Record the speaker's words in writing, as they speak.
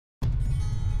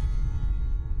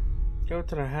Go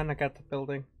to the Hanagata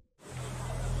building.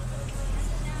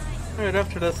 Alright,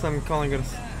 after this I'm calling it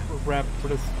a wrap for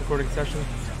this recording session.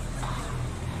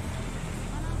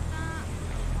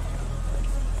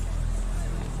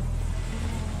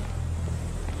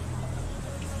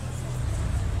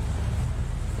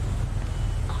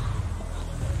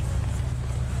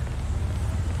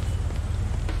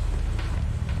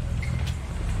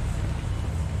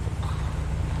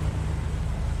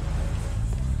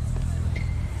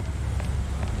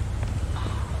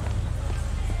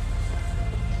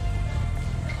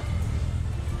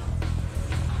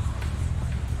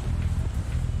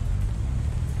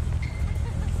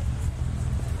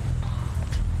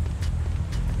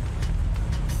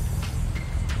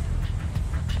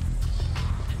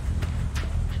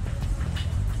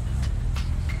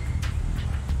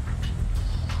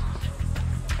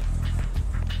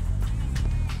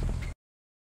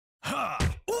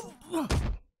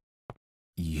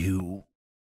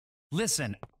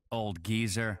 Listen, old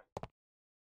geezer.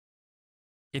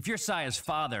 If you're Saya's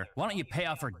father, why don't you pay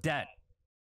off her debt?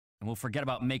 And we'll forget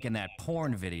about making that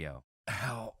porn video.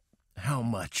 How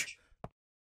much?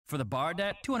 For the bar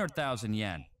debt, 200,000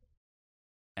 yen.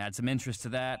 Add some interest to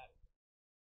that.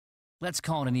 Let's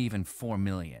call it an even 4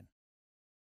 million.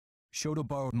 Shota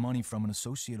borrowed money from an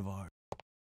associate of ours.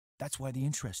 That's why the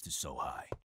interest is so high.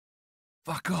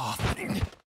 Fuck off.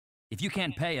 If you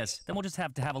can't pay us, then we'll just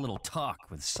have to have a little talk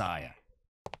with Saya.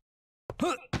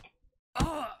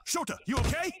 Shota, you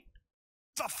okay?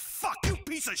 The fuck, you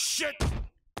piece of shit!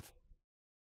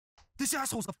 This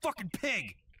asshole's a fucking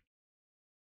pig!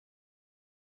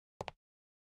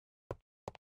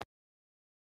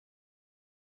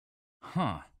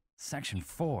 Huh. Section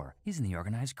 4. He's in the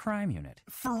organized crime unit.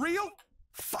 For real?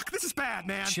 Fuck, this is bad,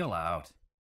 man! Chill out.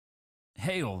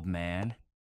 Hey, old man.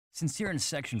 Since you're in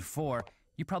Section 4,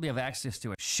 you probably have access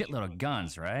to a shitload of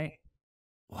guns, right?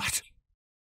 What?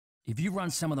 If you run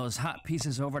some of those hot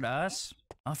pieces over to us,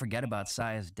 I'll forget about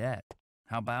Saya's debt.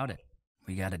 How about it?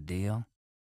 We got a deal?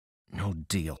 No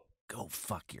deal. Go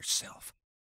fuck yourself.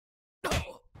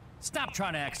 Stop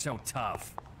trying to act so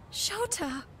tough.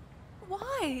 Shota,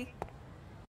 why?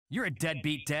 You're a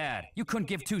deadbeat dad. You couldn't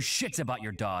give two shits about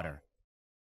your daughter.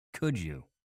 Could you?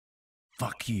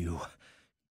 Fuck you.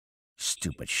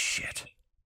 Stupid shit.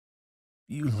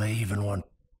 You lay even one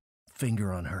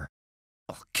finger on her,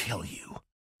 I'll kill you.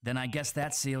 Then I guess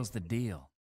that seals the deal.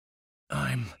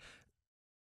 I'm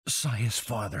Saya's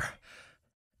father,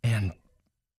 and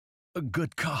a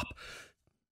good cop.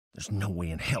 There's no way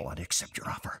in hell I'd accept your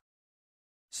offer.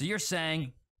 So you're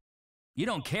saying you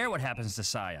don't care what happens to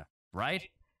Saya, right?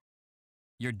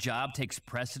 Your job takes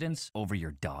precedence over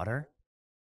your daughter?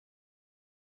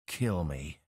 Kill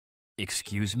me.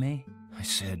 Excuse me? I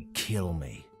said kill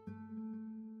me.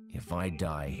 If I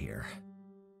die here,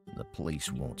 the police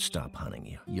won't stop hunting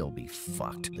you. You'll be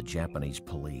fucked. The Japanese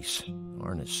police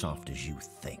aren't as soft as you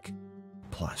think.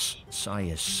 Plus,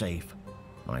 Saya's safe.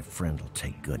 My friend will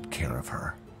take good care of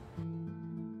her.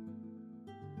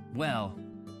 Well,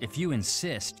 if you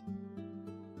insist.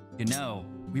 You know,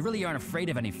 we really aren't afraid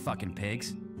of any fucking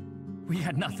pigs. We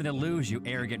had nothing to lose, you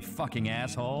arrogant fucking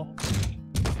asshole.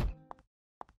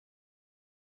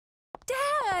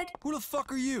 Dad! Who the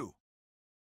fuck are you?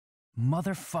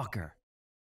 Motherfucker.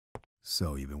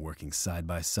 So you've been working side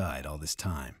by side all this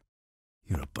time.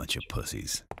 You're a bunch of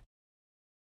pussies.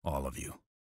 All of you.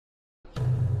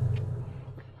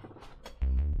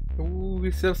 Ooh,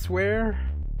 we still swear?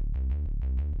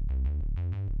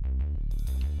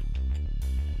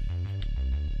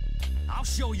 I'll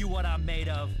show you what I'm made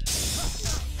of.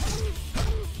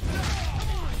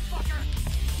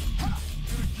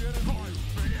 Get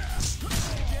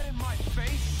in my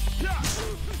face?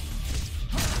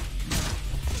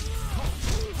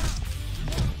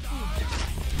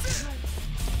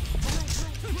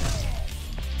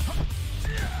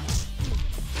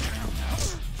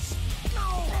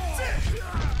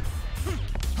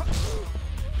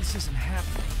 This isn't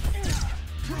happening.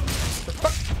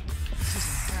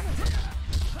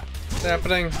 It's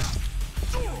happening.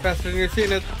 Faster than you've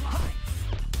seen it.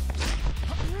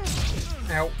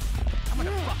 Ow. I'm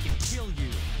gonna fucking kill you.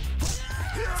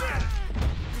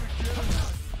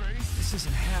 This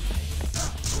isn't happening.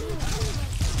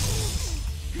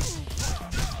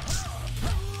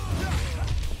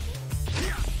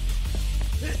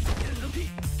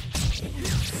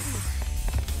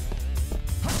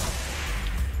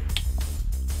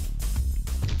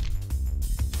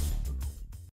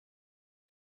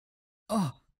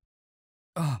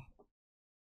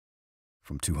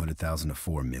 From 200,000 to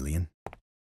 4 million?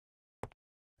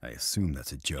 I assume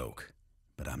that's a joke,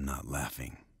 but I'm not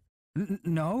laughing.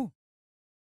 No?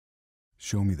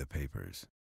 Show me the papers.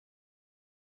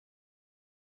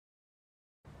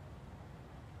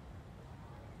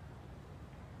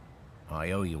 I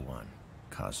owe you one,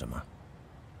 Kazuma.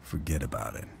 Forget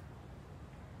about it.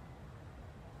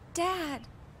 Dad!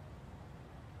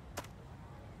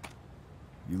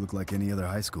 You look like any other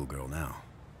high school girl now.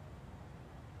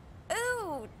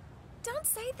 Ooh! Don't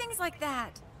say things like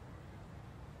that!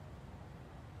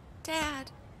 Dad.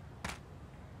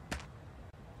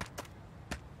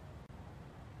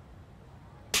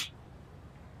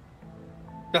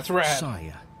 That's rad.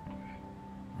 Saya,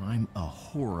 I'm a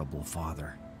horrible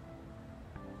father.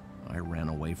 I ran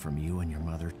away from you and your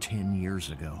mother 10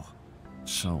 years ago.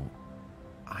 So,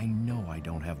 I know I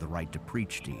don't have the right to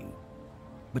preach to you.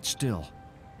 But still,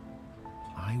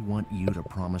 I want you to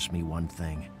promise me one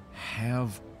thing.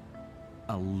 Have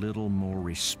a little more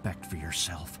respect for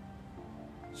yourself.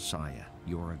 Saya,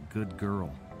 you're a good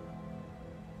girl.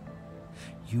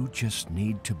 You just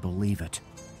need to believe it.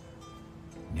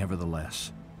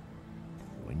 Nevertheless,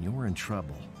 when you're in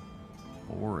trouble,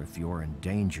 or if you're in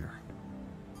danger,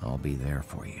 I'll be there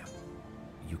for you.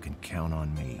 You can count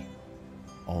on me.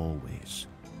 Always.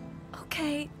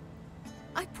 Okay.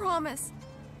 I promise.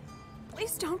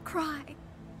 Please don't cry.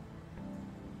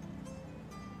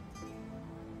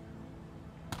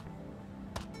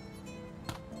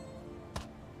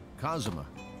 Kazuma.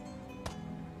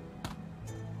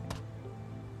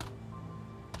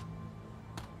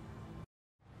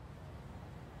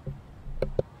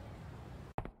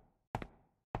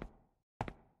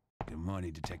 Good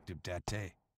morning, Detective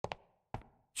Tate.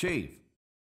 Chief,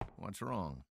 what's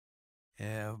wrong?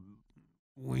 Yeah,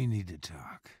 we need to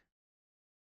talk.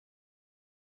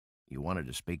 You wanted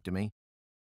to speak to me?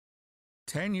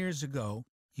 10 years ago,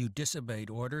 you disobeyed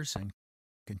orders and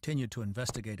continued to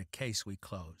investigate a case we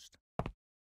closed.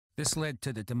 This led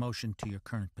to the demotion to your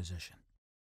current position.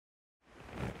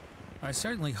 I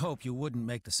certainly hope you wouldn't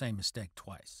make the same mistake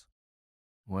twice.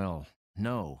 Well,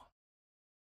 no.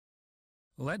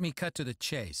 Let me cut to the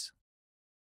chase.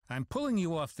 I'm pulling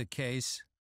you off the case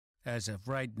as of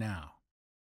right now.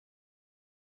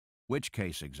 Which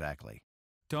case exactly?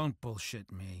 Don't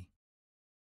bullshit me.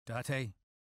 Date,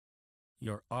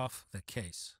 you're off the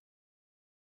case.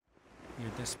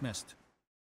 You're dismissed.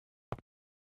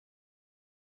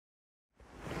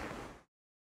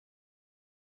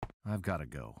 I've got to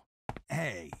go.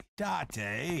 Hey,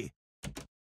 Tate!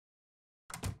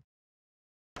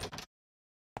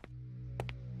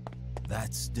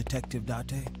 That's Detective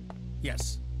Date?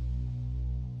 Yes.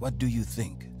 What do you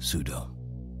think, Sudo?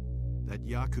 That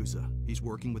Yakuza, he's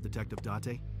working with Detective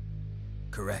Date?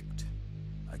 Correct.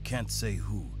 I can't say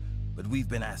who, but we've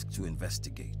been asked to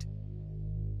investigate.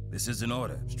 This is an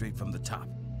order, straight from the top.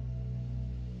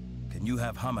 Can you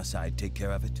have Homicide take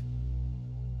care of it?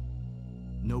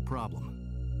 No problem.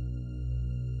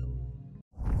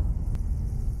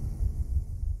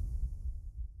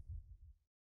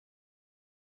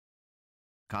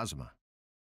 Kazuma.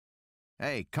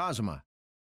 Hey, Kazuma.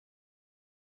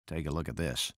 Take a look at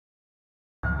this.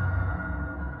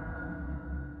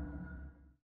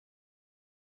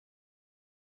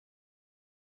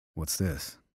 What's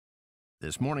this?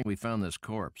 This morning we found this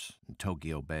corpse in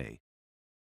Tokyo Bay.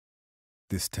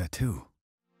 This tattoo.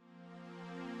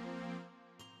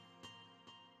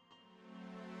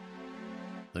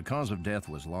 The cause of death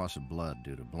was loss of blood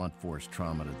due to blunt force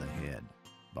trauma to the head.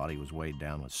 Body was weighed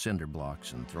down with cinder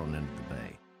blocks and thrown into the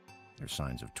bay. There's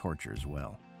signs of torture as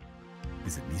well.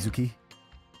 Is it Mizuki?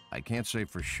 I can't say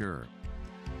for sure,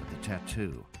 but the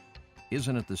tattoo,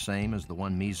 isn't it the same as the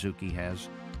one Mizuki has?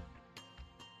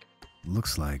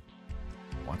 Looks like...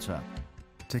 What's up?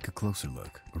 Take a closer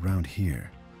look. Around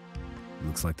here.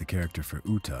 Looks like the character for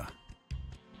Uta,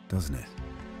 doesn't it?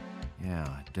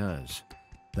 Yeah, it does.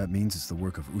 That means it's the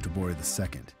work of Utabori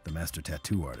II, the master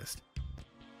tattoo artist.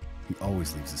 He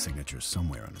always leaves a signature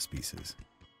somewhere on his pieces.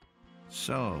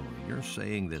 So, you're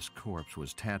saying this corpse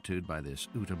was tattooed by this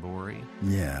Utabori?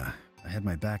 Yeah, I had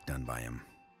my back done by him.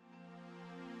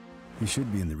 He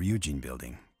should be in the Ryujin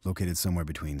building, located somewhere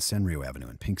between Senryo Avenue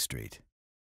and Pink Street.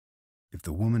 If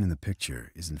the woman in the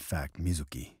picture is in fact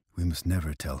Mizuki, we must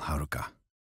never tell Haruka.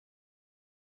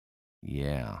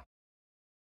 Yeah.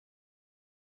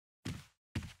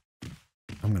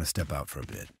 I'm gonna step out for a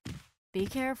bit. Be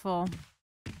careful.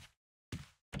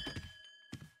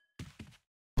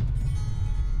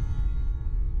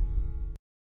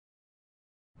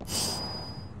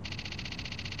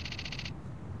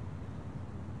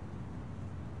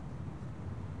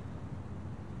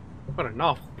 What an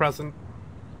awful present.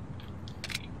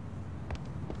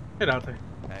 Get out there.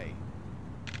 Hey.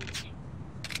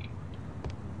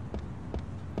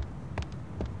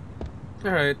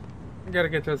 Alright. I gotta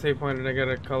get to a safe point and I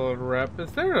gotta call a rep.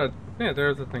 Is there a... Yeah,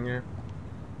 there's a thing here.